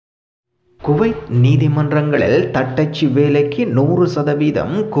Kuwait நீதிமன்றங்களில் தட்டச்சு வேலைக்கு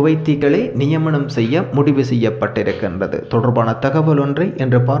 100% குவைத்திகளை நியமனம் செய்ய முடிவு செய்யப்பட்டிருக்கின்றது. தொடர்பான தகவல் ஒன்றை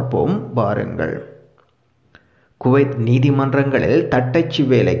என்று பார்ப்போம் வாருங்கள். குவைத் நீதிமன்றங்களில் தட்டச்சு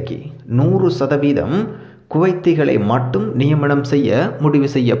வேலைக்கு 100% குவைத்திகளை மட்டும் நியமனம் செய்ய முடிவு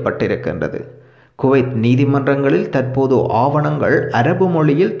செய்யப்பட்டிருக்கின்றது. குவைத் நீதிமன்றங்களில் தற்போது ஆவணங்கள் அரபு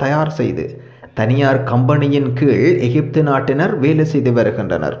மொழியில் தயார் செய்து தனியார் கம்பெனியின் கீழ் எகிப்து நாட்டினர் வேலை செய்து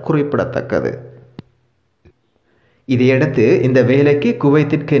வருகின்றனர், குறிப்பிடத்தக்கது. இதையடுத்து இந்த வேலைக்கு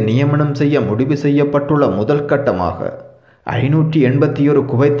குவைத்திற்கு நியமனம் செய்ய முடிவு செய்யப்பட்டுள்ள முதல் கட்டமாக 581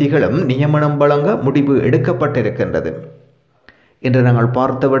 குவைத்திகளும் நியமனம் வழங்க முடிவு எடுக்கப்பட்டிருக்கின்றது. இன்று நாங்கள்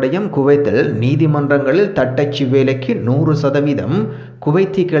பார்த்த விடயம், குவைத்தில் நீதிமன்றங்களில் தட்டச்சு வேலைக்கு 100%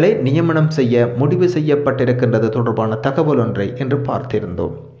 குவைத்திகளை நியமனம் செய்ய முடிவு செய்யப்பட்டிருக்கின்றது தொடர்பான தகவல் ஒன்றை என்று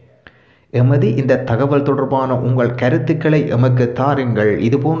பார்த்திருந்தோம். எமது இந்த தகவல் தொடர்பான உங்கள் கருத்துக்களை எமக்கு தாருங்கள்.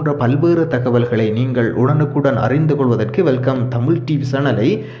 இதுபோன்ற பல்வேறு தகவல்களை நீங்கள் உடனுக்குடன் அறிந்து கொள்வதற்கு வெல்கம் தமிழ் டிவி சேனலை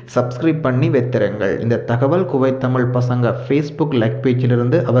சப்ஸ்கிரைப் பண்ணி வைத்திருங்கள். இந்த தகவல் குவைத் தமிழ் பசங்க ஃபேஸ்புக் லைக்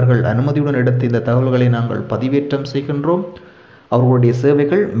பேஜிலிருந்து அவர்கள் அனுமதியுடன் எடுத்து இந்த தகவல்களை நாங்கள் பதிவேற்றம் செய்கின்றோம். அவர்களுடைய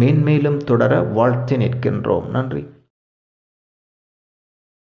சேவைகள் மேன்மேலும் தொடர வாழ்த்து நிற்கின்றோம். நன்றி.